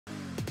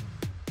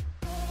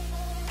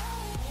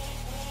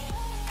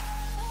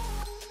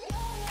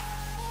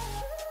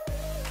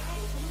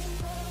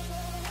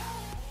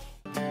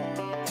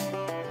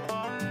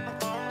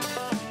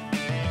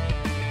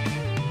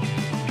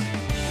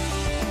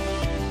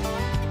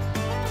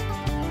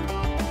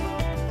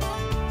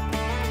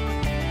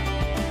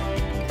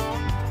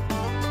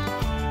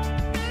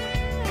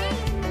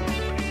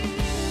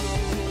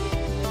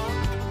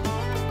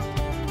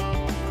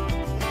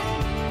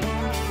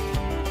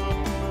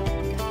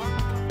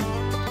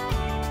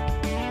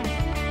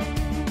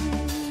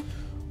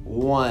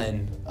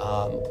one,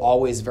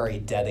 always very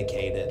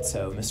dedicated.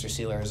 So Mr.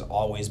 Seigler has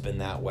always been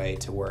that way,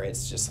 to where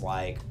it's just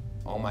like,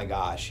 oh my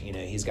gosh, you know,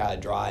 he's got a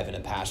drive and a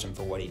passion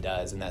for what he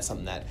does, and that's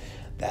something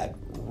that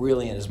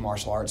really in his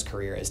martial arts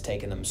career has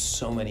taken him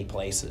so many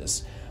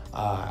places.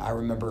 I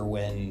remember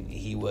when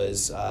he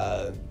was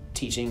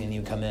teaching, and he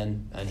would come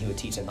in and he would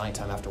teach at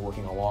nighttime after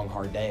working a long,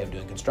 hard day of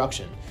doing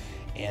construction.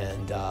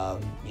 And,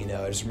 you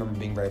know, I just remember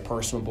being very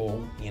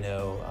personable, you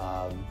know,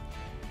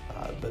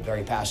 but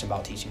very passionate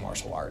about teaching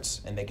martial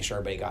arts and making sure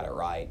everybody got it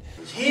right.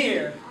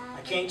 Here, I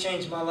can't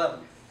change my level.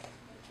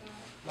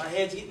 My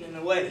head's getting in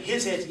the way,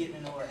 his head's getting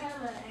in the way.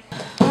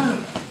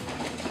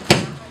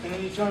 And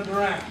then you turn it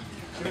around.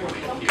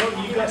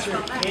 You got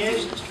your head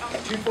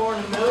too far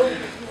in the middle.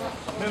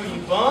 Remember,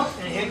 you bump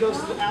and the head goes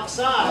to the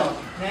outside.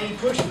 Now you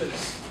push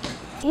this.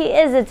 He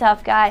is a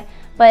tough guy,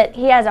 but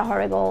he has a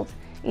heart of gold.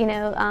 You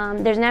know,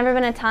 there's never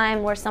been a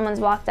time where someone's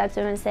walked up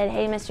to him and said,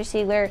 "Hey, Mr.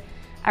 Seigler,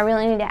 I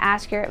really need to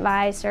ask your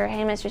advice," or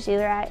 "Hey, Mr.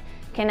 Seigler,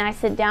 can I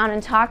sit down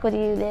and talk with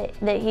you?"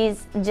 That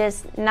he's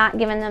just not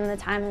giving them the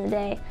time of the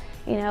day.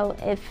 You know,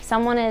 if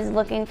someone is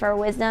looking for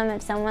wisdom,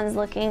 if someone's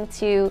looking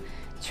to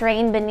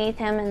train beneath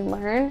him and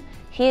learn,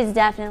 he is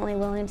definitely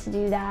willing to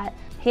do that.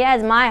 He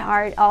has my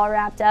heart all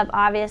wrapped up,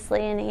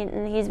 obviously,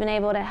 and he's been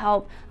able to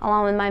help,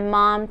 along with my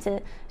mom, to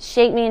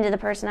shape me into the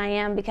person I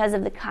am because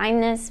of the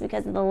kindness,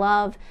 because of the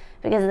love,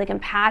 because of the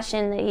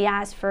compassion that he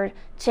has for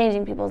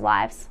changing people's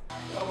lives.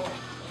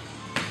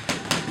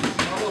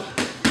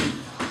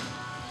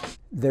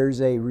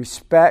 There's a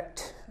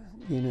respect,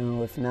 you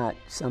know, if not,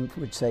 some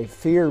would say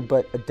fear,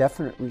 but a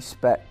definite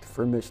respect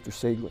for Mr.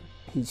 Seigler.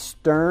 He's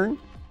stern,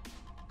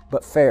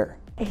 but fair.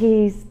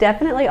 He's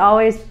definitely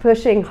always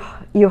pushing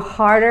you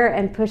harder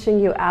and pushing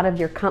you out of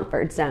your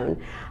comfort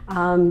zone.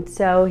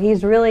 So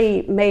he's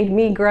really made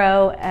me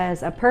grow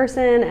as a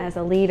person, as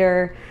a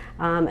leader,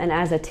 and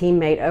as a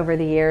teammate over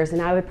the years.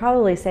 And I would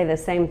probably say the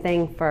same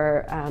thing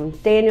for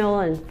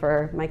Daniel and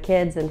for my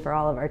kids and for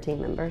all of our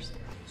team members.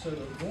 So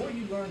the more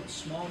you learn the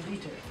small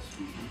details,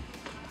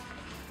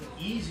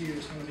 the easier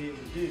it's going to be able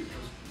to do.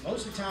 Because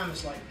most of the time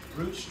it's like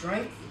brute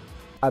strength.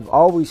 I've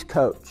always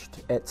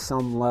coached at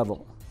some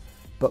level,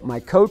 but my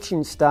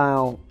coaching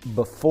style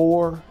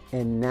before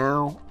and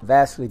now,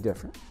 vastly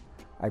different.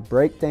 I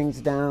break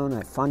things down,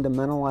 I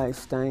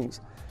fundamentalize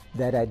things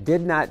that I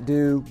did not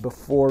do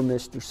before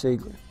Mr.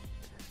 Seigler.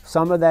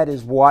 Some of that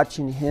is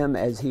watching him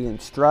as he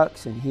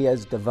instructs, and he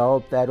has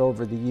developed that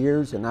over the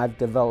years, and I've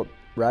developed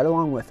right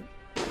along with him.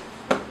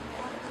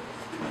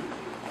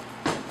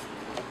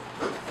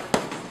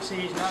 See,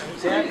 he's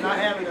not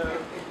having to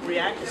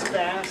react as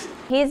fast.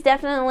 He's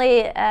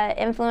definitely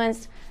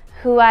influenced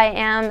who I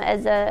am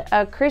as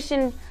a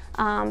Christian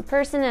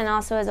person, and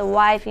also as a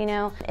wife. You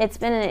know, it's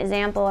been an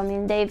example. I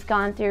mean, they've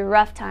gone through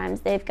rough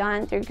times, they've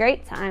gone through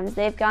great times,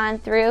 they've gone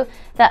through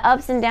the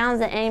ups and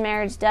downs that any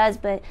marriage does,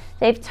 but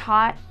they've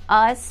taught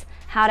us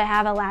how to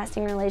have a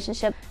lasting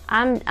relationship.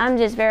 I'm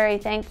just very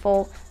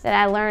thankful that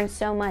I learned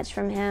so much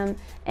from him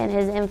and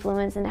his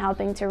influence in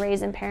helping to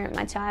raise and parent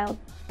my child.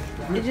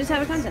 You just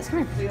have a contest.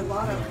 Come here.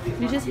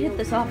 You just hit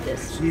the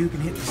softest. See who can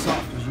hit the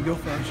softest. You go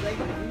first.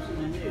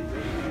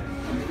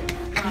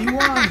 You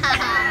won.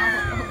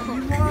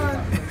 You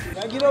won.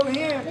 Now get over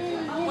here.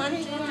 1,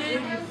 2,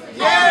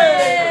 3.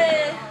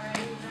 Yay!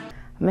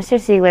 Mr.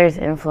 Seigler's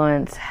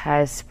influence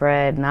has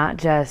spread not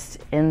just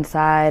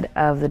inside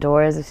of the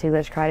doors of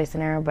Seigler's Karate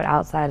Center, but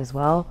outside as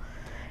well.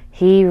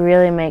 He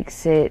really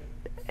makes it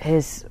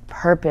his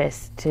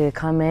purpose to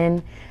come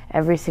in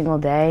every single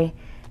day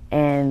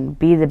and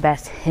be the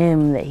best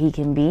him that he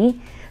can be,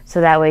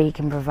 so that way he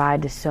can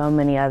provide to so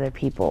many other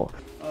people.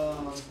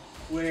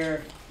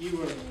 Where you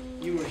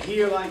were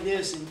here like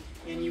this,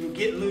 and you were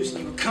getting loose,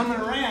 and you were coming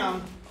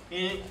around,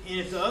 and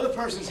if the other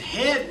person's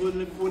head would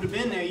have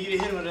been there, you'd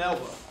have hit him with an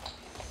elbow.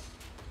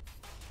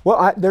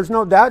 Well, there's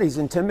no doubt he's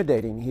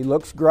intimidating. He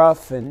looks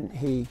gruff, and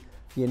he's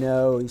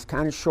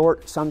kind of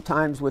short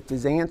sometimes with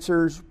his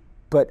answers,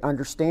 but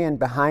understand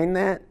behind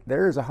that,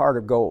 there is a heart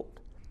of gold.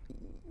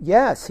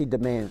 Yes, he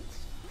demands.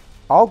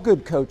 All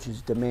good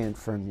coaches demand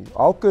from you.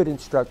 All good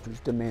instructors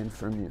demand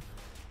from you.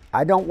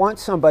 I don't want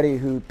somebody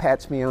who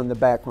pats me on the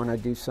back when I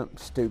do something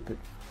stupid.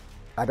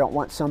 I don't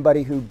want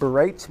somebody who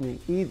berates me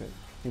either,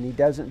 and he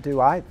doesn't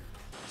do either.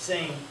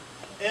 Saying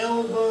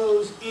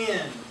elbows in,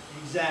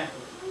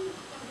 exactly.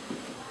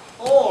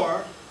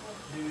 Or,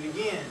 do it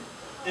again,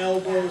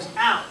 elbows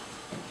out.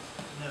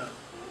 No,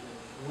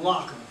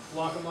 lock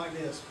them like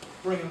this.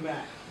 Bring them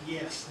back.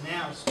 Yes,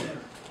 now spin them.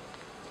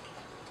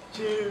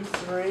 2,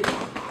 3. You take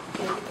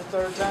it the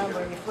third time,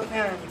 bring your foot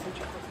down and you put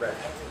your foot back.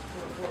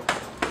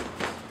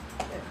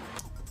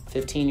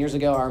 15 years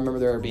ago, I remember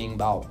there being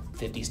about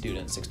 50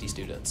 students, 60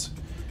 students.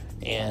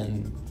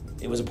 And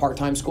it was a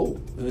part-time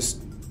school. It was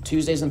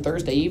Tuesdays and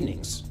Thursday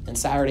evenings and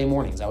Saturday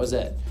mornings. That was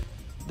it.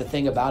 The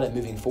thing about it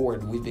moving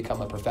forward, we've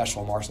become a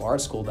professional martial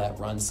arts school that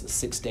runs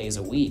 6 days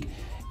a week,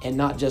 and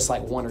not just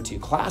like 1 or 2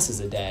 classes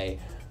a day,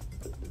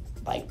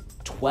 like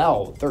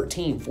 12,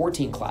 13,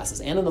 14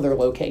 classes and another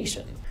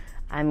location.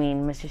 I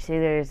mean, Mr.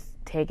 Seigler's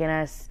taken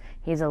us,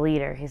 He's a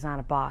leader. He's not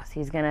a boss.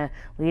 He's going to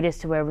lead us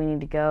to where we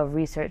need to go,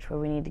 research where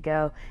we need to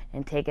go,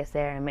 and take us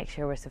there and make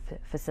sure we're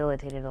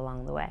facilitated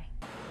along the way.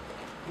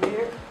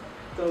 Here,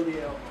 throw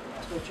the elbow.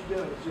 That's what you're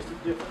doing. It's just a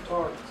different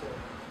target. So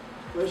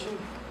pushing.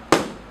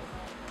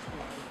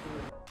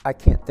 I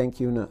can't thank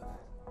you enough.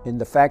 And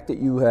the fact that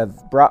you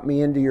have brought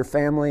me into your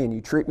family and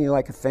you treat me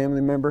like a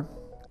family member,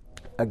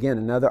 again,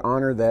 another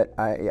honor that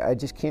I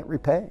just can't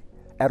repay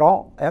at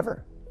all,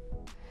 ever.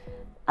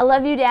 I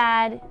love you,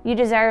 Dad. You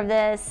deserve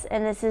this,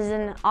 and this is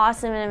an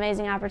awesome and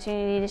amazing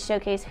opportunity to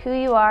showcase who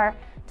you are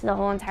to the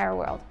whole entire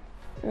world.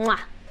 Mwah.